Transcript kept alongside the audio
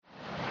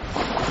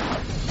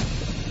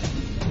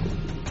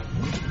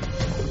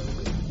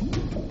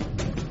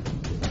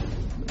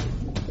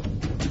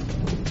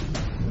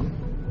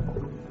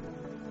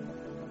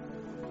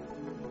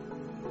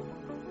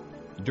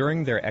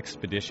During their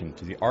expedition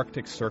to the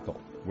Arctic Circle,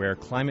 where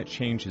climate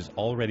change is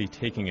already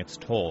taking its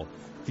toll,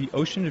 the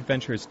Ocean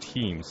Adventures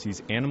team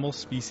sees animal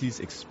species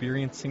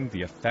experiencing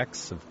the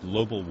effects of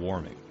global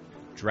warming.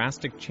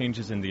 Drastic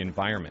changes in the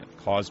environment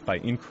caused by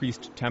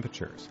increased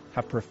temperatures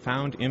have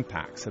profound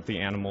impacts at the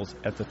animals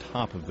at the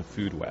top of the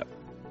food web.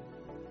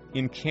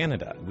 In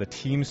Canada, the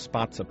team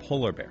spots a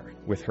polar bear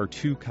with her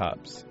 2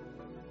 cubs.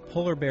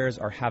 Polar bears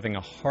are having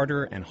a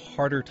harder and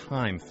harder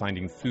time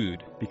finding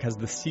food because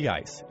the sea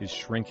ice is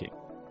shrinking.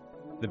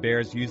 The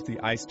bears use the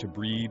ice to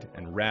breed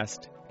and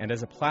rest and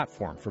as a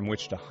platform from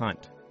which to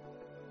hunt.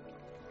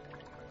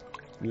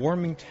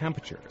 Warming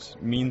temperatures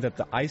mean that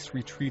the ice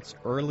retreats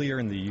earlier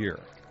in the year,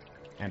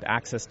 and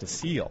access to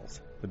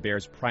seals, the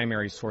bears'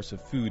 primary source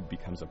of food,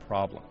 becomes a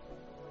problem.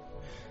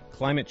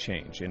 Climate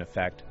change, in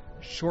effect,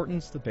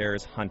 shortens the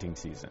bears' hunting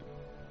season.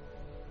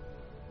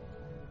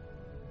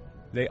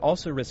 They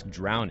also risk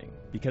drowning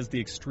because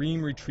the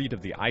extreme retreat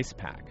of the ice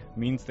pack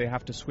means they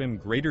have to swim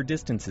greater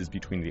distances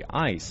between the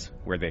ice,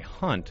 where they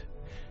hunt,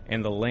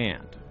 and the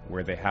land,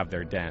 where they have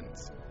their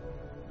dens.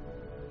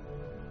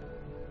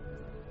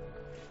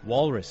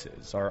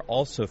 Walruses are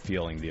also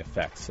feeling the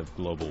effects of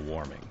global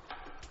warming.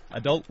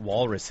 Adult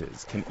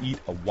walruses can eat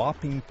a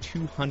whopping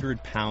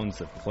 200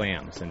 pounds of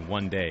clams in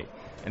one day,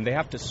 and they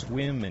have to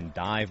swim and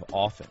dive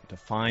often to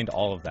find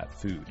all of that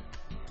food.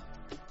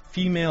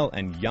 Female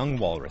and young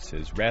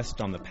walruses rest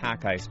on the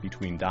pack ice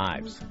between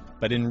dives,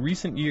 but in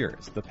recent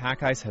years, the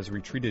pack ice has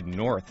retreated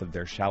north of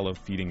their shallow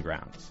feeding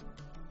grounds.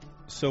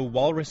 So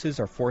walruses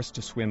are forced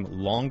to swim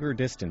longer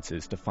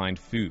distances to find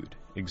food,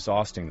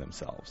 exhausting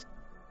themselves.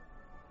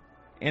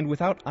 And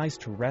without ice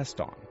to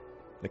rest on,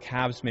 the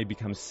calves may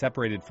become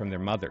separated from their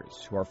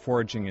mothers who are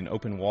foraging in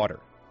open water,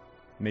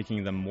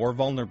 making them more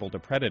vulnerable to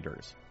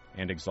predators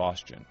and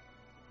exhaustion.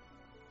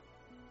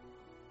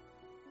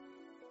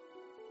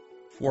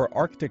 For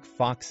Arctic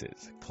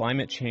foxes,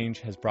 climate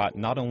change has brought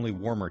not only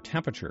warmer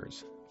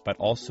temperatures, but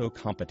also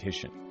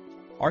competition.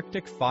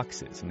 Arctic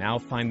foxes now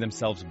find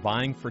themselves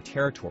vying for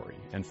territory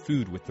and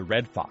food with the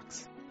red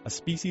fox, a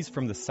species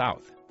from the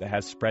south that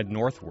has spread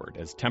northward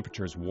as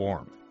temperatures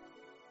warm.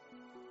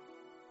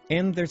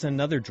 And there's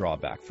another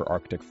drawback for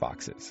Arctic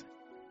foxes.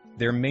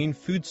 Their main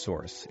food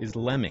source is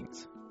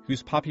lemmings,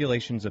 whose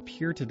populations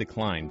appear to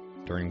decline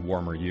during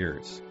warmer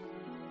years.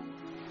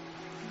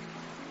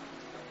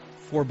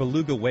 For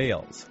beluga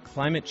whales,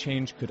 climate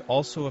change could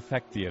also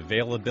affect the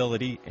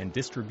availability and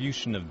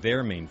distribution of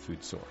their main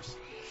food source,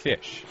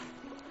 fish.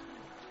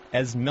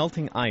 As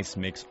melting ice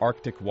makes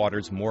Arctic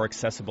waters more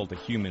accessible to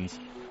humans,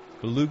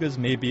 belugas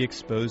may be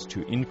exposed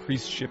to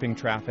increased shipping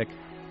traffic,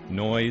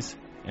 noise,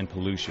 and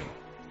pollution.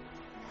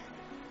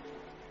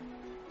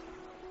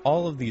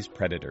 All of these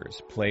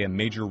predators play a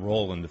major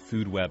role in the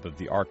food web of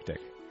the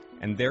Arctic,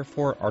 and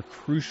therefore are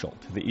crucial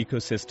to the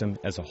ecosystem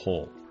as a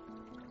whole.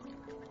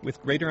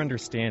 With greater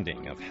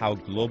understanding of how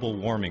global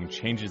warming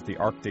changes the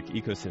Arctic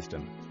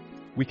ecosystem,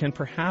 we can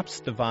perhaps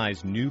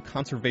devise new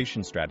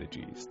conservation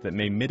strategies that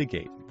may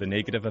mitigate the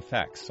negative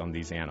effects on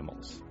these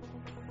animals.